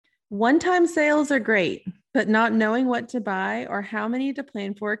One-time sales are great, but not knowing what to buy or how many to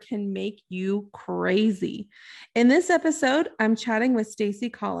plan for can make you crazy. In this episode, I'm chatting with Stacy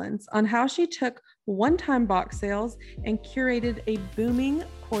Collins on how she took one-time box sales and curated a booming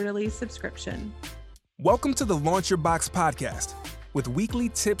quarterly subscription. Welcome to the Launch Your Box podcast with weekly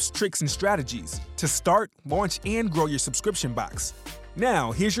tips, tricks, and strategies to start, launch, and grow your subscription box.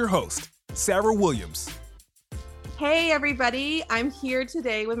 Now, here's your host, Sarah Williams. Hey everybody, I'm here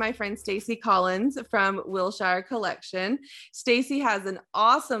today with my friend Stacy Collins from Wilshire Collection. Stacy has an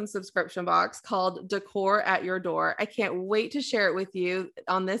awesome subscription box called Decor at Your Door. I can't wait to share it with you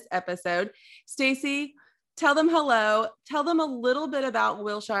on this episode. Stacy, tell them hello. Tell them a little bit about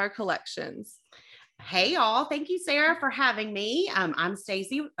Wilshire Collections. Hey y'all, thank you Sarah for having me. I'm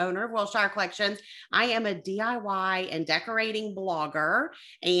Stacy, owner of Wilshire Collections. I am a DIY and decorating blogger,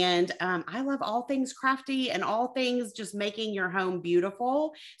 and I love all things crafty and all things just making your home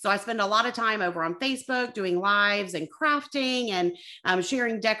beautiful. So I spend a lot of time over on Facebook doing lives and crafting and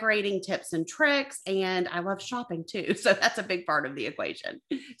sharing decorating tips and tricks, and I love shopping too. So that's a big part of the equation.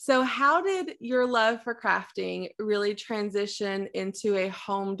 So how did your love for crafting really transition into a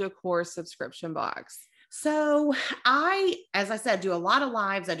home decor subscription box? So as I said, do a lot of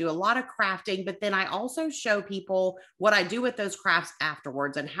lives. I do a lot of crafting, but then I also show people what I do with those crafts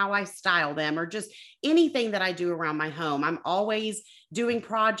afterwards and how I style them, or just anything that I do around my home. I'm always doing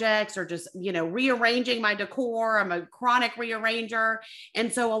projects or just, rearranging my decor. I'm a chronic rearranger.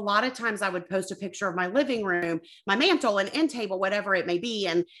 And so a lot of times I would post a picture of my living room, my mantle and end table, whatever it may be.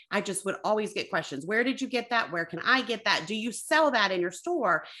 And I just would always get questions. Where did you get that? Where can I get that? Do you sell that in your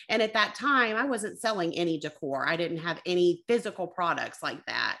store? And at that time, I wasn't selling any decor. I didn't have any physical products like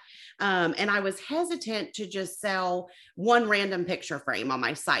that. And I was hesitant to just sell one random picture frame on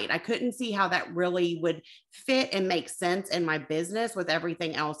my site. I couldn't see how that really would fit and make sense in my business with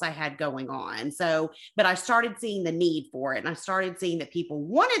everything else I had going on. But I started seeing the need for it, and I started seeing that people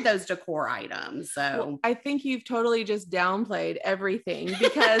wanted those decor items. So I think you've totally just downplayed everything,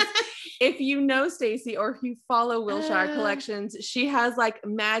 because if you know Stacy or if you follow Wilshire Collections, she has like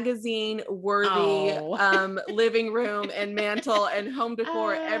magazine worthy living room and mantle and home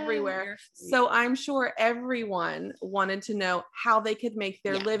decor everywhere. So I'm sure everyone wanted to know how they could make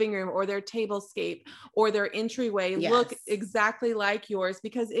their living room or their tablescape or their entryway look exactly like yours,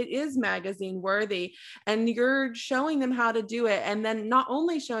 because it is magazine worthy, and you're showing them how to do it. And then not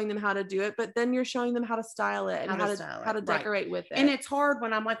only showing them how to do it, but then you're showing them how to style it and how to decorate with it. And it's hard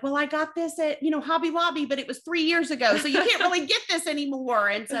when I'm like, well, I got this at, Hobby Lobby, but it was 3 years ago. So you can't really get this anymore.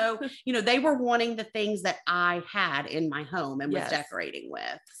 And so, they were wanting the things that I had in my home and was decorating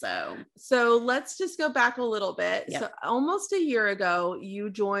with. So let's just go back a little bit. Yep. So almost a year ago, you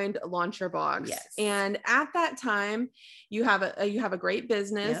joined Launch Your Box. Yes. And at that time, you have a great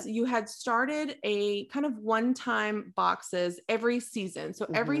business. Yep. You had started a kind of one-time boxes every season. So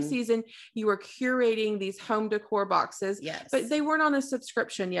every season you were curating these home decor boxes, but they weren't on a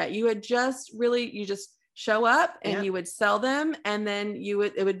subscription yet. You had you just show up and you would sell them, and then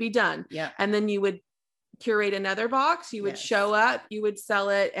it would be done. And then you would curate another box, you would show up, you would sell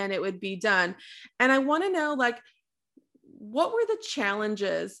it, and it would be done. And I want to know, what were the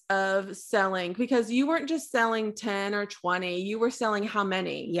challenges of selling? Because you weren't just selling 10 or 20, you were selling how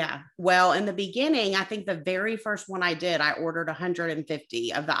many? Yeah. Well, in the beginning, I think the very first one I did, I ordered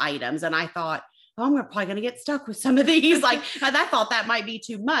 150 of the items, and I thought, I'm probably going to get stuck with some of these. I thought that might be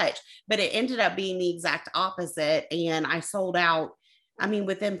too much, but it ended up being the exact opposite. And I sold out,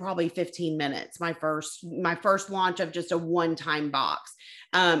 within probably 15 minutes, my first launch of just a one-time box,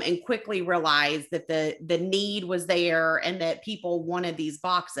 and quickly realized that the need was there and that people wanted these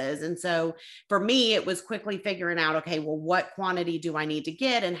boxes. And so for me, it was quickly figuring out, okay, well, what quantity do I need to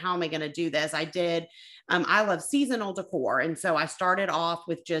get and how am I going to do this? I love seasonal decor. And so I started off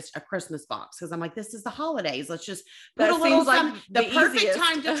with just a Christmas box, because I'm like, this is the holidays. Let's just put a little, the perfect easiest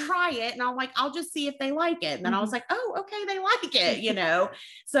time to try it. And I'm like, I'll just see if they like it. And then I was like, oh, okay, they like it,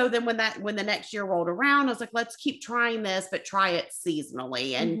 So then when the next year rolled around, I was like, let's keep trying this, but try it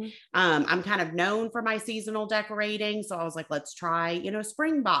seasonally. And I'm kind of known for my seasonal decorating. So I was like, let's try,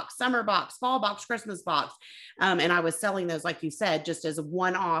 spring box, summer box, fall box, Christmas box. And I was selling those, like you said, just as a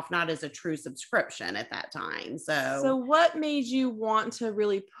one-off, not as a true subscription at that time. So what made you want to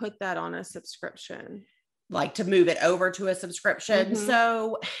really put that on a subscription? Like to move it over to a subscription.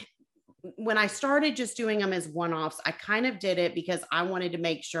 So when I started just doing them as one-offs, I kind of did it because I wanted to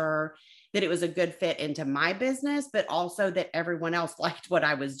make sure that it was a good fit into my business, but also that everyone else liked what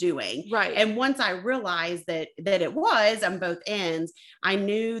I was doing. Right. And once I realized that it was on both ends, I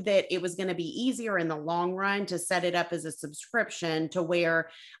knew that it was going to be easier in the long run to set it up as a subscription to where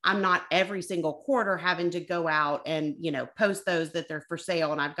I'm not every single quarter having to go out and, post those that they're for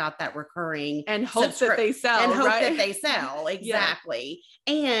sale. And I've got that recurring and hope that they sell. And hope right? that they sell. Exactly.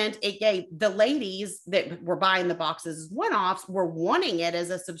 Yeah. And it gave the ladies that were buying the boxes as one-offs were wanting it as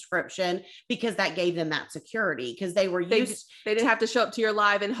a subscription because that gave them that security, because they were used. They didn't have to show up to your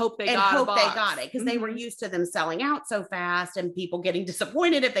live and hope they got it, because they were used to them selling out so fast and people getting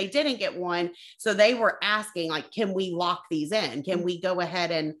disappointed if they didn't get one. So they were asking, like, can we lock these in? Can we go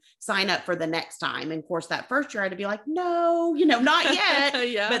ahead and sign up for the next time? And of course, that first year I had to be like, no, not yet.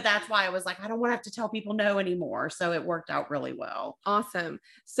 Yeah. But that's why I was like, I don't want to have to tell people no anymore. So it worked out really well. Awesome.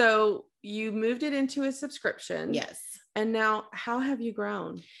 So you moved it into a subscription. Yes. And now how have you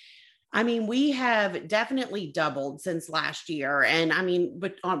grown? I mean, we have definitely doubled since last year. And I mean,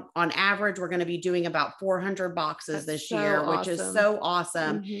 but on average, we're going to be doing about 400 boxes this year, which is so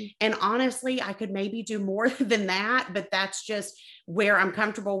awesome. Mm-hmm. And honestly, I could maybe do more than that, but that's just where I'm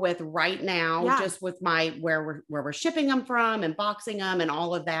comfortable with right now, just with where we're shipping them from and boxing them and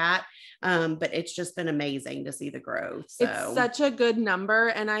all of that. But it's just been amazing to see the growth. So it's such a good number.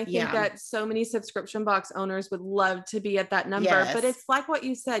 And I think that so many subscription box owners would love to be at that number, but it's like what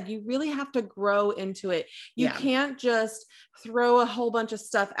you said, you really have to grow into it. You can't just throw a whole bunch of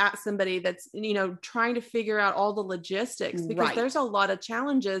stuff at somebody that's, trying to figure out all the logistics, because there's a lot of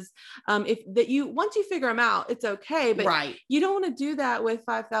challenges. Once you figure them out, it's okay, but you don't want to do that with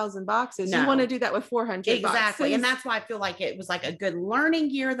 5,000 boxes. No. You want to do that with 400 boxes. And that's why I feel like it was like a good learning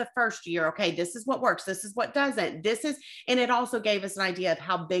year the first year. Okay, this is what works. This is what doesn't. And it also gave us an idea of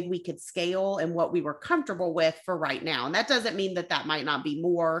how big we could scale and what we were comfortable with for right now. And that doesn't mean that might not be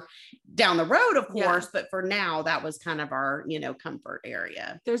more down the road, of course, but for now, that was kind of our, comfort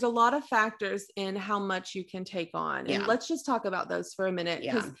area. There's a lot of factors in how much you can take on. And let's just talk about those for a minute,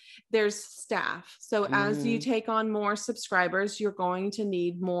 because there's staff. So as you take on more subscribers, you're going to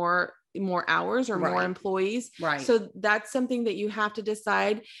need more hours or more employees. Right. So that's something that you have to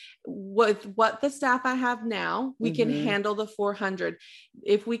decide. With what the staff I have now, we can handle the 400.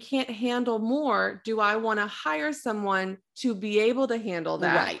 If we can't handle more, do I want to hire someone to be able to handle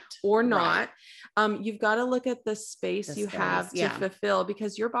that or not? You've got to look at the space you have to fulfill,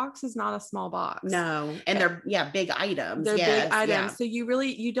 because your box is not a small box. No. And they're big items. They're big items. Yeah. So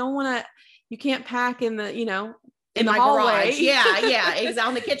you can't pack in the, in my hallway. Garage. Yeah.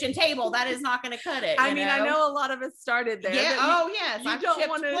 On the kitchen table. That is not going to cut it. I know a lot of us started there. Yeah. I've shipped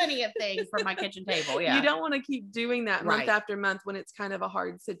plenty of things from my kitchen table. Yeah. You don't want to keep doing that month after month when it's kind of a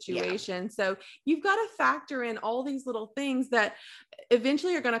hard situation. So you've got to factor in all these little things that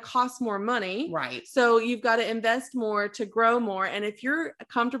eventually are going to cost more money. Right. So you've got to invest more to grow more. And if you're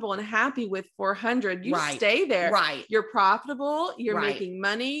comfortable and happy with 400, you stay there. Right. You're profitable. You're making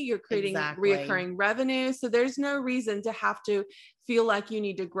money. You're creating reoccurring revenue. So there's no reason to have to feel like you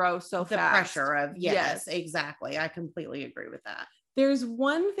need to grow so fast. The pressure of yes, exactly. I completely agree with that. There's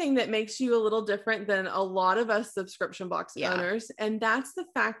one thing that makes you a little different than a lot of us subscription box owners, and that's the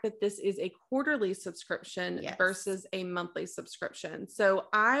fact that this is a quarterly subscription versus a monthly subscription. So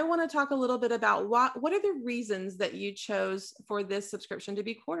I want to talk a little bit about what are the reasons that you chose for this subscription to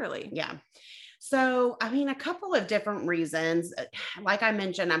be quarterly? Yeah. So, I mean, a couple of different reasons. Like I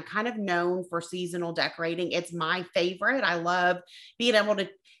mentioned, I'm kind of known for seasonal decorating. It's my favorite. I love being able to,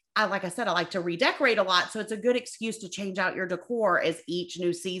 like I said, I like to redecorate a lot. So it's a good excuse to change out your decor as each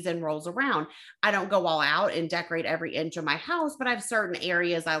new season rolls around. I don't go all out and decorate every inch of my house, but I have certain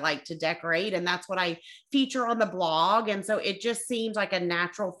areas I like to decorate, and that's what I feature on the blog. And so it just seems like a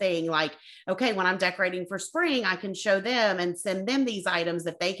natural thing. Like, okay, when I'm decorating for spring, I can show them and send them these items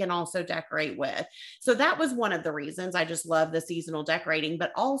that they can also decorate with. So that was one of the reasons I just love the seasonal decorating,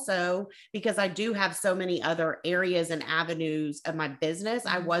 but also because I do have so many other areas and avenues of my business.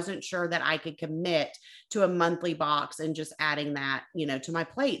 I wasn't sure that I could commit to a monthly box and just adding that, to my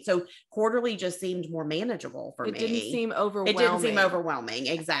plate. So quarterly just seemed more manageable for me. It didn't seem overwhelming. It didn't seem overwhelming.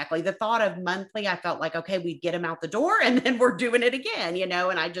 Exactly. The thought of monthly, I felt like, okay, we get them out the door and then we're doing it again,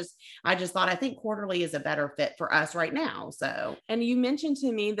 and I just thought, I think quarterly is a better fit for us right now. So, and you mentioned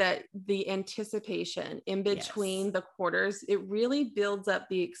to me that the anticipation in between the quarters, it really builds up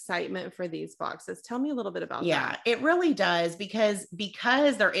the excitement for these boxes. Tell me a little bit about that. Yeah, it really does, because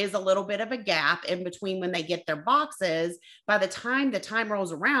there is a little bit of a gap in between when they get their boxes. By the time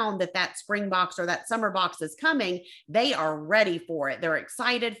rolls around that spring box or that summer box is coming, they are ready for it. They're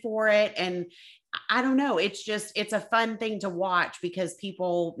excited for it. And I don't know. It's a fun thing to watch because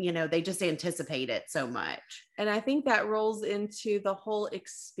people, they just anticipate it so much. And I think that rolls into the whole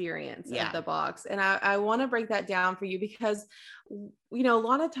experience of the box. And I want to break that down for you because, a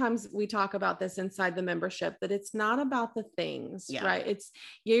lot of times we talk about this inside the membership, that it's not about the things, right?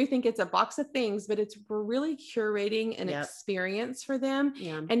 You think it's a box of things, but we're really curating an experience for them.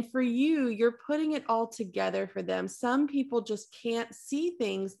 And for you, you're putting it all together for them. Some people just can't see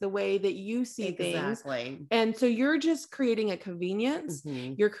things the way that you see things. And so you're just creating a convenience.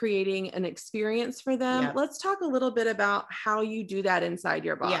 You're creating an experience for them. Let's talk a little bit about how you do that inside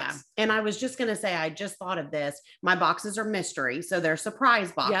your box. Yeah. And I was just going to say, I just thought of this. My boxes are mystery. So they're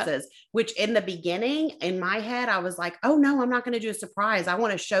surprise boxes, which in the beginning in my head, I was like, oh no, I'm not going to do a surprise. I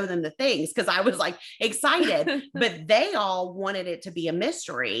want to show them the things because I was like excited, but they all wanted it to be a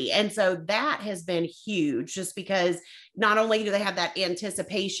mystery. And so that has been huge just because not only do they have that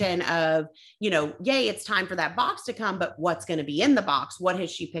anticipation of, yay, it's time for that box to come, but what's going to be in the box? What has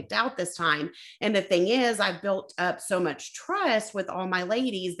she picked out this time? And the thing is, I've built up so much trust with all my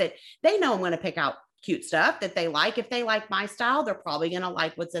ladies that they know I'm going to pick out cute stuff that they like. If they like my style, they're probably going to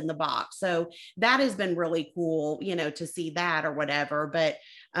like what's in the box. So that has been really cool, to see that or whatever. But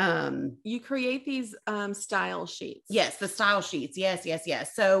you create these style sheets. Yes, the style sheets.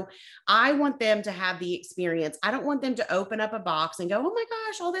 Yes. So I want them to have the experience. I don't want them to open up a box and go, oh my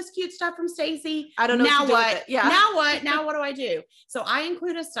gosh, all this cute stuff from Stacy. I don't know now what. Yeah. Now what? Now what do I do? So I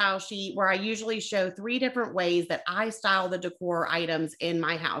include a style sheet where I usually show 3 different ways that I style the decor items in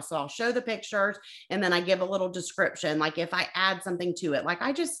my house. So I'll show the pictures and then I give a little description. Like if I add something to it, like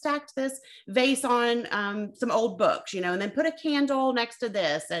I just stacked this vase on some old books, and then put a candle next to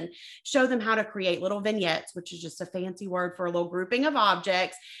this and show them how to create little vignettes, which is just a fancy word for a little grouping of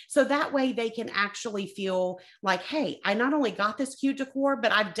objects. So that way they can actually feel like, hey, I not only got this cute decor,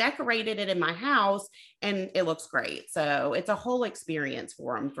 but I've decorated it in my house and it looks great. So it's a whole experience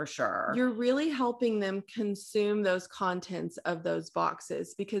for them for sure. You're really helping them consume those contents of those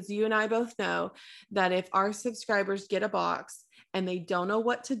boxes because you and I both know that if our subscribers get a box and they don't know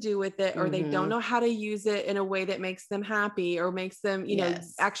what to do with it, or they don't know how to use it in a way that makes them happy or makes them,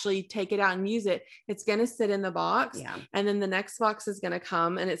 actually take it out and use it, it's going to sit in the box. Yeah. And then the next box is going to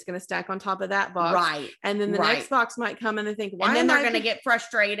come and it's going to stack on top of that box. Right. And then the next box might come and they think, why? And then they're going to get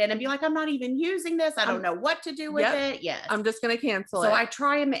frustrated and be like, I'm not even using this. I don't know what to do with it. Yes. I'm just going to cancel it. So I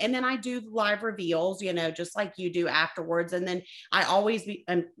try them. And then I do live reveals, just like you do afterwards. And then I always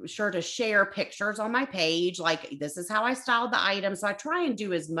I'm sure to share pictures on my page. Like this is how I styled the item. So I try and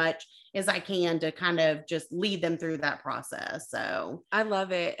do as much as I can to kind of just lead them through that process. So I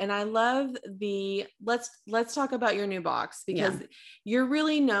love it. And I love let's talk about your new box because you're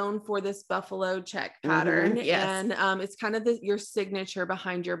really known for this buffalo check pattern. And it's kind of your signature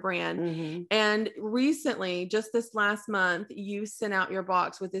behind your brand. And recently, just this last month, you sent out your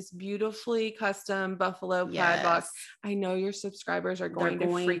box with this beautifully custom buffalo plaid box. I know your subscribers are going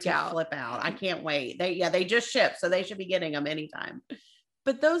to freak out. Flip out. I can't wait. They just shipped, so they should be getting them anytime.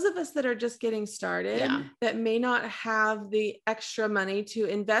 But those of us that are just getting started that may not have the extra money to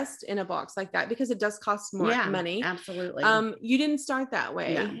invest in a box like that, because it does cost more money. Absolutely. You didn't start that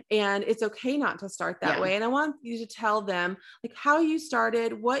way and it's okay not to start that way. And I want you to tell them like how you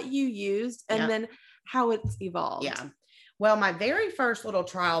started, what you used, and then how it's evolved. Yeah. Well, my very first little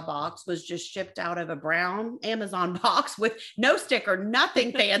trial box was just shipped out of a brown Amazon box with no sticker,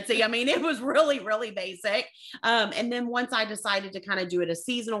 nothing fancy. I mean, it was really, really basic. And then once I decided to kind of do it a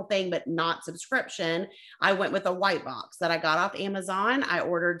seasonal thing, but not subscription, I went with a white box that I got off Amazon. I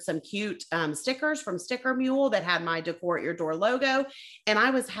ordered some cute stickers from Sticker Mule that had my Decor at Your Door logo. And I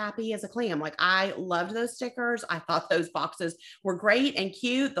was happy as a clam. Like I loved those stickers. I thought those boxes were great and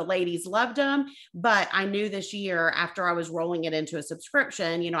cute. The ladies loved them. But I knew this year after I was rolling it into a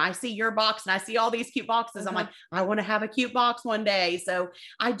subscription, I see your box and I see all these cute boxes. I'm like, I want to have a cute box one day. So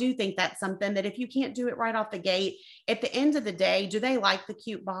I do think that's something that if you can't do it right off the gate, at the end of the day, do they like the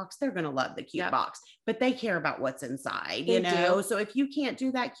cute box? They're going to love the cute box, but they care about what's inside, So if you can't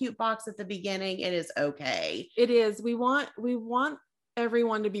do that cute box at the beginning, it is okay. It is. We want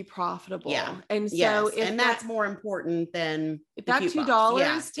everyone to be profitable. And so and that's more important than if that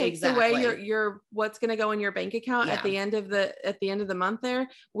 $2 takes away your what's going to go in your bank account at the end of the month there,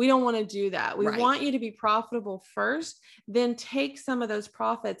 we don't want to do that. We want you to be profitable first, then take some of those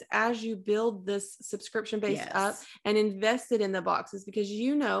profits as you build this subscription base up and invest it in the boxes, because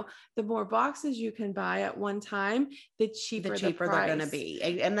the more boxes you can buy at one time, the cheaper the they're going to be.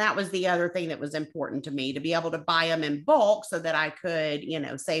 And that was the other thing that was important to me, to be able to buy them in bulk so that I could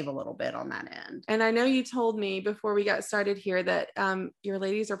could, save a little bit on that end. And I know you told me before we got started here that your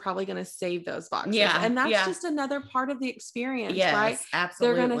ladies are probably going to save those boxes. Yeah. And that's just another part of the experience, yes, right?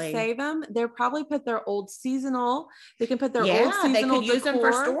 Absolutely. They're going to save them. They'll probably put their old seasonal, they can put their old seasonal they could use decor. them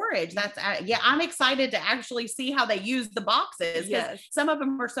for storage. That's I'm excited to actually see how they use the boxes. Yes. Some of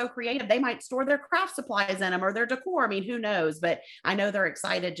them are so creative. They might store their craft supplies in them or their decor. I mean, who knows, but I know they're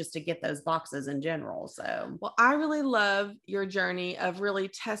excited just to get those boxes in general. So, well, I really love your journey of really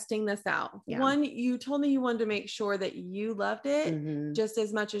testing this out. Yeah. One, you told me you wanted to make sure that you loved it Mhm. just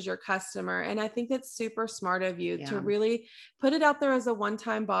as much as your customer. And I think that's super smart of you to really put it out there as a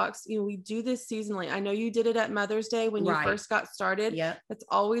one-time box. We do this seasonally. I know you did it at Mother's Day when you first got started. Yep. That's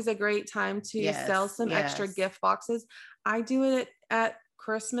always a great time to sell some extra gift boxes. I do it at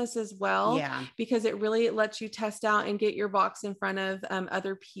Christmas as well, because it really lets you test out and get your box in front of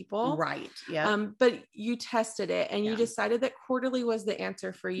other people. Right. Yeah. But you tested it and you decided that quarterly was the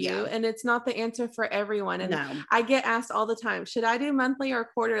answer for you. And it's not the answer for everyone. And I get asked all the time, should I do monthly or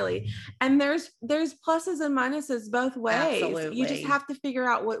quarterly? And there's pluses and minuses both ways. Absolutely. You just have to figure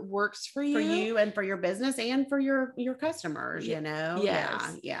out what works for you and for your business and for your customers,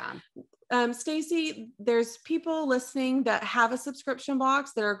 Yes. Yeah. Stacy, there's people listening that have a subscription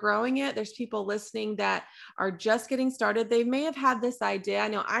box that are growing it. There's people listening that are just getting started. They may have had this idea. I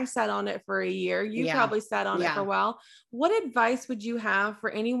know I sat on it for a year. You probably sat on it for a while. What advice would you have for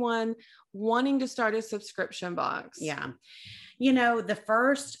anyone wanting to start a subscription box? Yeah. The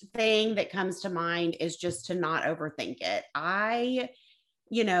first thing that comes to mind is just to not overthink it.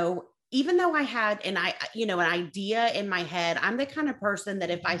 Even though I had an idea in my head, I'm the kind of person that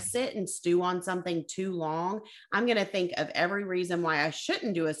if I sit and stew on something too long, I'm going to think of every reason why I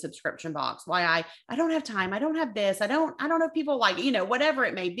shouldn't do a subscription box, why I don't have time. I don't have this. I don't know if people like, whatever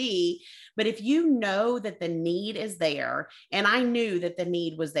it may be. But if you know that the need is there, and I knew that the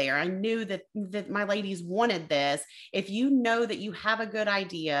need was there, I knew that my ladies wanted this. If you know that you have a good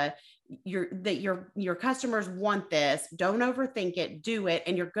idea, your customers want this, don't overthink it, do it,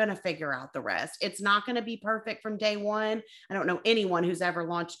 and you're going to figure out the rest. It's not going to be perfect from day one. I don't know anyone who's ever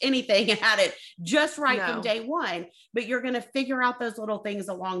launched anything and had it just right from day one, but you're going to figure out those little things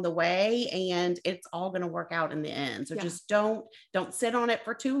along the way, and it's all going to work out in the end. So just don't sit on it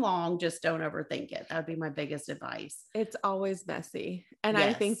for too long. Just don't overthink it. That would be my biggest advice. It's always messy. And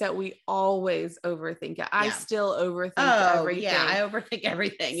I think that we always overthink it. I still overthink everything. Yeah, I overthink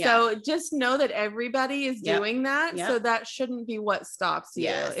everything. So just know that everybody is doing that. So that shouldn't be what stops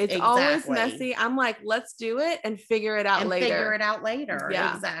you. It's always messy. I'm like, let's do it and figure it out later.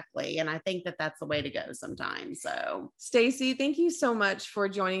 Yeah, exactly. And I think that that's the way to go sometimes. So Stacy, thank you so much for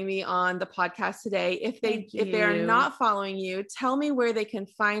joining me on the podcast today. If they are not following you, tell me where they can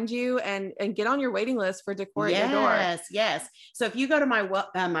find you and get on your waiting list for Decor at Your Door. Yes. So if you go to my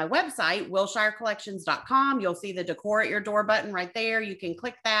website, WilshireCollections.com, you'll see the Decor at Your Door button right there. You can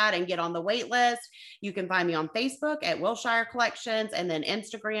click that and get on the wait list. You can find me on Facebook at Wilshire Collections, and then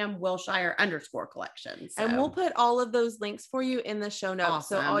Instagram Wilshire_collections. And we'll put all of those links for you in the show notes.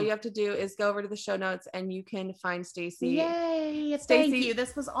 Awesome. So all you have to do is go over to the show notes and you can find Stacy. Yay. Stacy, thank you.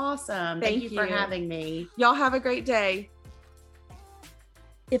 This was awesome. Thank you for having me. Y'all have a great day.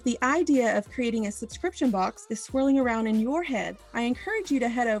 If the idea of creating a subscription box is swirling around in your head, I encourage you to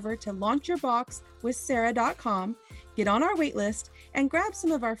head over to launchyourboxwithsarah.com, get on our waitlist, and grab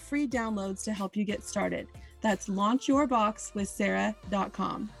some of our free downloads to help you get started. That's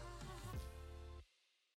launchyourboxwithsarah.com.